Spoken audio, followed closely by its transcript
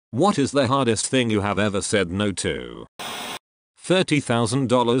What is the hardest thing you have ever said no to?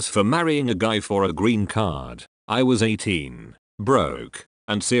 $30,000 for marrying a guy for a green card. I was 18, broke,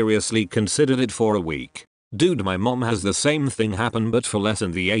 and seriously considered it for a week. Dude, my mom has the same thing happen but for less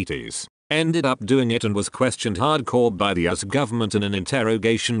in the 80s. Ended up doing it and was questioned hardcore by the US government in an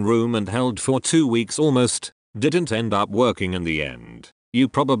interrogation room and held for 2 weeks almost. Didn't end up working in the end. You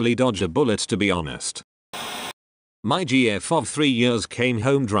probably dodged a bullet, to be honest. My GF of 3 years came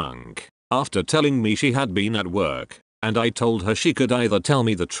home drunk after telling me she had been at work, and I told her she could either tell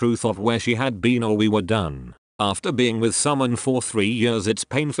me the truth of where she had been or we were done. After being with someone for 3 years, it's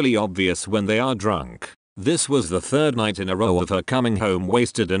painfully obvious when they are drunk. This was the third night in a row of her coming home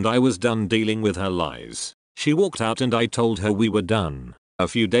wasted and I was done dealing with her lies. She walked out and I told her we were done. A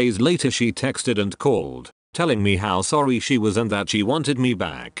few days later she texted and called, telling me how sorry she was and that she wanted me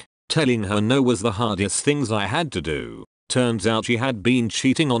back. Telling her no was the hardest things I had to do. Turns out she had been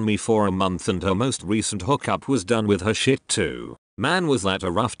cheating on me for a month and her most recent hookup was done with her shit too. Man, was that a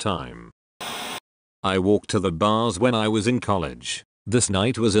rough time. I walked to the bars when I was in college. This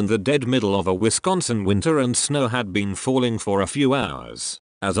night was in the dead middle of a Wisconsin winter and snow had been falling for a few hours.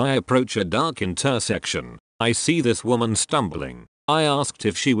 As I approach a dark intersection, I see this woman stumbling. I asked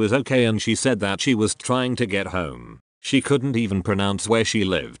if she was okay and she said that she was trying to get home. She couldn't even pronounce where she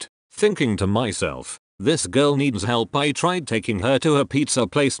lived. Thinking to myself, this girl needs help. I tried taking her to a pizza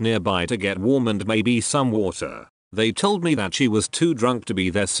place nearby to get warm and maybe some water. They told me that she was too drunk to be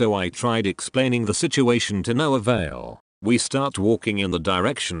there, so I tried explaining the situation to no avail. We start walking in the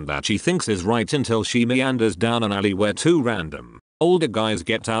direction that she thinks is right until she meanders down an alley where two random, older guys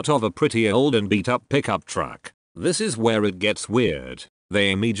get out of a pretty old and beat up pickup truck. This is where it gets weird.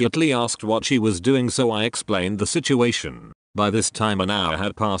 They immediately asked what she was doing, so I explained the situation. By this time an hour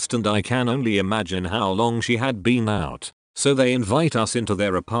had passed and I can only imagine how long she had been out. So they invite us into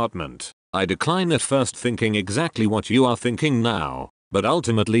their apartment. I decline at first, thinking exactly what you are thinking now, but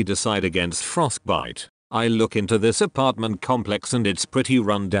ultimately decide against frostbite. I look into this apartment complex and it's pretty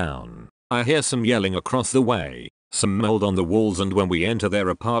run down. I hear some yelling across the way, some mold on the walls, and when we enter their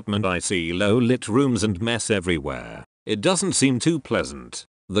apartment I see low lit rooms and mess everywhere. It doesn't seem too pleasant.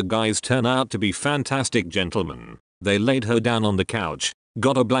 The guys turn out to be fantastic gentlemen. They laid her down on the couch,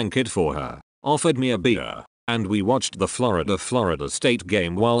 got a blanket for her, offered me a beer, and we watched the Florida State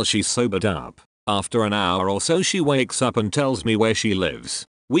game while she sobered up. After an hour or so she wakes up and tells me where she lives.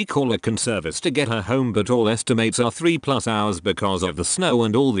 We call a conservice to get her home, but all estimates are 3+ hours because of the snow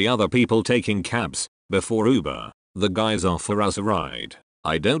and all the other people taking cabs before Uber. The guys offer us a ride.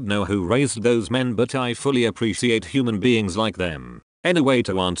 I don't know who raised those men, but I fully appreciate human beings like them. Anyway,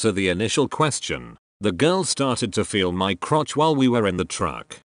 to answer the initial question, the girl started to feel my crotch while we were in the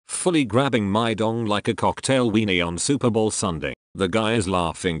truck, fully grabbing my dong like a cocktail weenie on Super Bowl Sunday. The guy is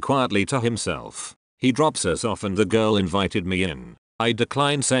laughing quietly to himself. He drops us off and the girl invited me in. I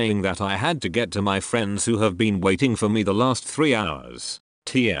declined, saying that I had to get to my friends who have been waiting for me the last 3 hours.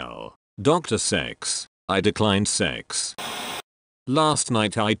 TL. Dr. Sex. I declined sex. Last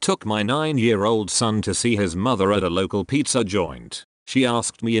night I took my 9-year-old son to see his mother at a local pizza joint. She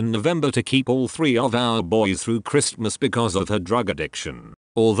asked me in November to keep all 3 of our boys through Christmas because of her drug addiction.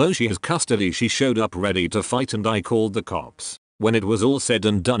 Although she has custody, she showed up ready to fight and I called the cops. When it was all said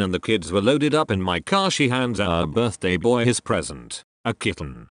and done and the kids were loaded up in my car, she hands our birthday boy his present, a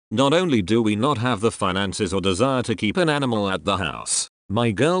kitten. Not only do we not have the finances or desire to keep an animal at the house,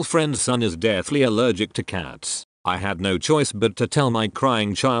 my girlfriend's son is deathly allergic to cats. I had no choice but to tell my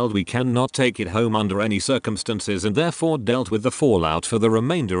crying child we cannot take it home under any circumstances, and therefore dealt with the fallout for the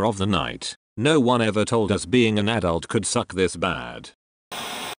remainder of the night. No one ever told us being an adult could suck this bad.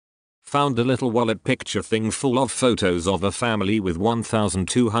 Found a little wallet picture thing full of photos of a family with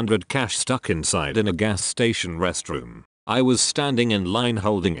 $1,200 cash stuck inside in a gas station restroom. I was standing in line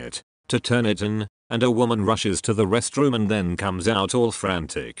holding it to turn it in, and a woman rushes to the restroom and then comes out all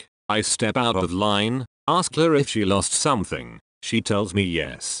frantic. I step out of line, ask her if she lost something. She tells me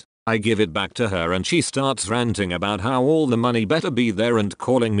yes. I give it back to her and she starts ranting about how all the money better be there and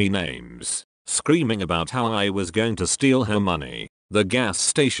calling me names, screaming about how I was going to steal her money. The gas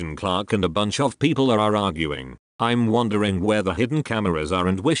station clerk and a bunch of people are arguing. I'm wondering where the hidden cameras are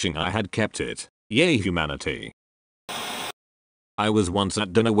and wishing I had kept it. Yay humanity. I was once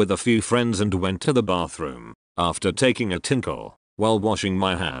at dinner with a few friends and went to the bathroom. After taking a tinkle, while washing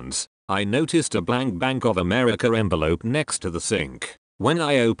my hands, I noticed a blank Bank of America envelope next to the sink. When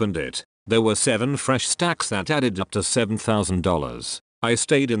I opened it, there were 7 fresh stacks that added up to $7,000. I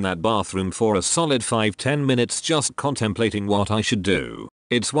stayed in that bathroom for a solid 5-10 minutes just contemplating what I should do.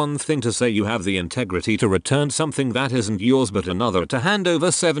 It's one thing to say you have the integrity to return something that isn't yours, but another to hand over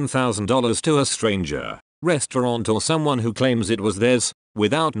 $7,000 to a stranger, restaurant, or someone who claims it was theirs,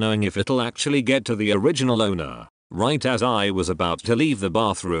 without knowing if it'll actually get to the original owner. Right as I was about to leave the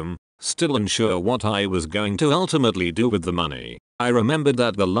bathroom, still unsure what I was going to ultimately do with the money, I remembered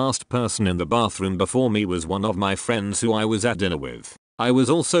that the last person in the bathroom before me was one of my friends who I was at dinner with. I was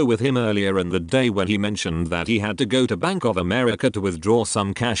also with him earlier in the day when he mentioned that he had to go to Bank of America to withdraw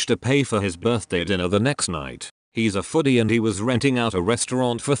some cash to pay for his birthday dinner the next night. He's a foodie and he was renting out a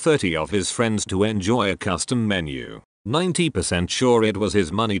restaurant for 30 of his friends to enjoy a custom menu. 90% sure it was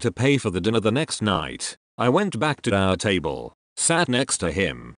his money to pay for the dinner the next night. I went back to our table, sat next to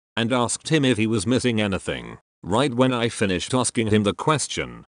him, and asked him if he was missing anything. Right when I finished asking him the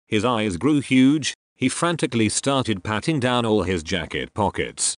question, his eyes grew huge. He frantically started patting down all his jacket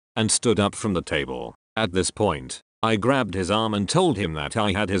pockets and stood up from the table. At this point, I grabbed his arm and told him that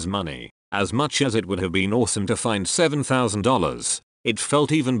I had his money. As much as it would have been awesome to find $7,000, it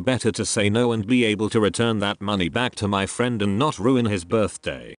felt even better to say no and be able to return that money back to my friend and not ruin his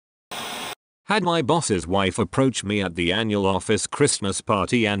birthday. Had my boss's wife approach me at the annual office Christmas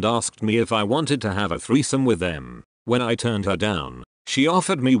party and asked me if I wanted to have a threesome with them. When I turned her down, she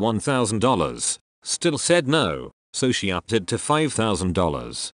offered me $1,000. Still said no, so she upped it to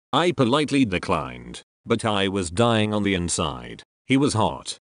 $5,000. I politely declined, but I was dying on the inside. He was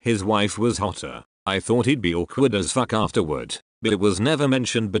hot. His wife was hotter. I thought he'd be awkward as fuck afterward, but it was never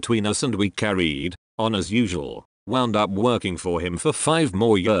mentioned between us and we carried on as usual. Wound up working for him for 5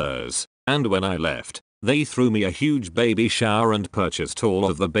 more years, and when I left, they threw me a huge baby shower and purchased all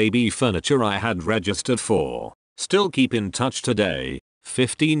of the baby furniture I had registered for. Still keep in touch today,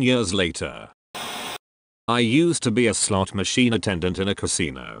 15 years later. I used to be a slot machine attendant in a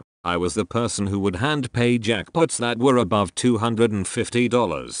casino. I was the person who would hand pay jackpots that were above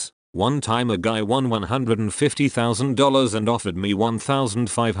 $250. One time a guy won $150,000 and offered me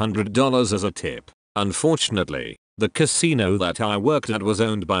 $1,500 as a tip. Unfortunately, the casino that I worked at was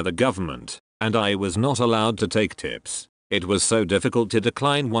owned by the government, and I was not allowed to take tips. It was so difficult to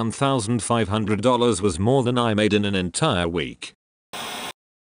decline. $1,500 was more than I made in an entire week.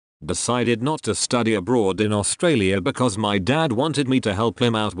 Decided not to study abroad in Australia because my dad wanted me to help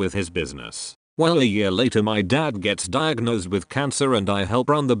him out with his business. Well, a year later my dad gets diagnosed with cancer and I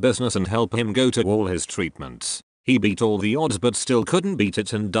help run the business and help him go to all his treatments. He beat all the odds but still couldn't beat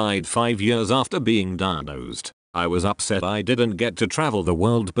it and died 5 years after being diagnosed. I was upset I didn't get to travel the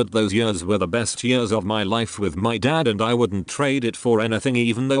world, but those years were the best years of my life with my dad and I wouldn't trade it for anything,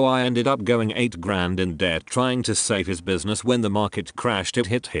 even though I ended up going 8 grand in debt trying to save his business. When the market crashed, it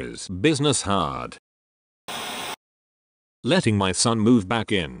hit his business hard. Letting my son move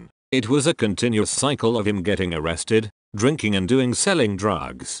back in. It was a continuous cycle of him getting arrested, drinking and selling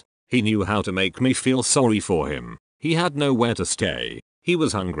drugs. He knew how to make me feel sorry for him. He had nowhere to stay. He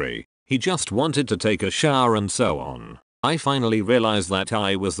was hungry. He just wanted to take a shower and so on. I finally realized that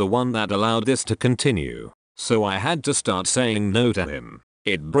I was the one that allowed this to continue. So I had to start saying no to him.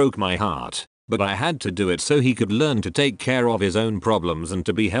 It broke my heart, but I had to do it so he could learn to take care of his own problems and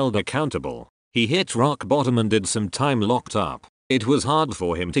to be held accountable. He hit rock bottom and did some time locked up. It was hard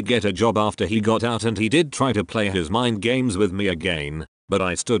for him to get a job after he got out and he did try to play his mind games with me again, but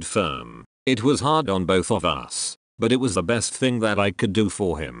I stood firm. It was hard on both of us, but it was the best thing that I could do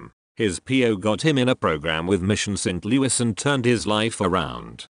for him. His PO got him in a program with Mission St. Louis and turned his life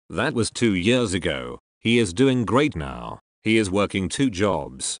around. That was 2 years ago. He is doing great now. He is working 2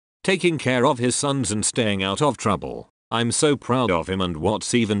 jobs, taking care of his sons and staying out of trouble. I'm so proud of him, and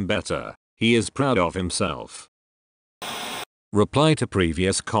what's even better, he is proud of himself. Reply to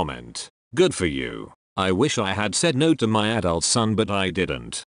previous comment. Good for you. I wish I had said no to my adult son, but I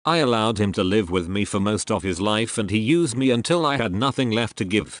didn't. I allowed him to live with me for most of his life and he used me until I had nothing left to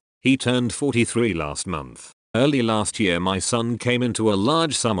give. He turned 43 last month. Early last year my son came into a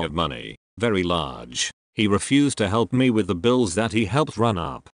large sum of money. Very large. He refused to help me with the bills that he helped run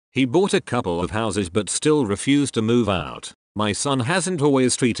up. He bought a couple of houses but still refused to move out. My son hasn't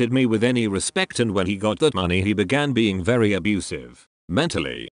always treated me with any respect, and when he got that money he began being very abusive.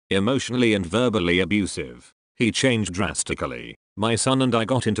 Mentally, emotionally and verbally abusive. He changed drastically. My son and I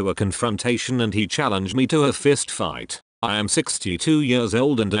got into a confrontation and he challenged me to a fist fight. I am 62 years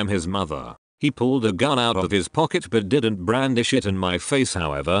old and am his mother. He pulled a gun out of his pocket but didn't brandish it in my face.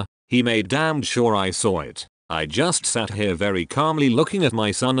 However, he made damn sure I saw it. I just sat here very calmly looking at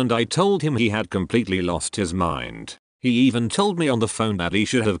my son and I told him he had completely lost his mind. He even told me on the phone that he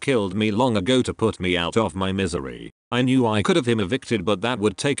should have killed me long ago to put me out of my misery. I knew I could have him evicted, but that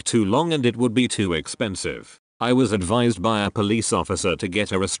would take too long and it would be too expensive. I was advised by a police officer to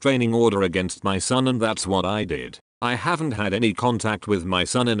get a restraining order against my son and that's what I did. I haven't had any contact with my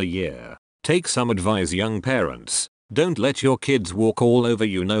son in a year. Take some advice, young parents. Don't let your kids walk all over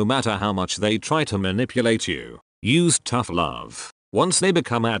you no matter how much they try to manipulate you. Use tough love. Once they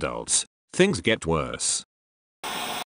become adults, things get worse.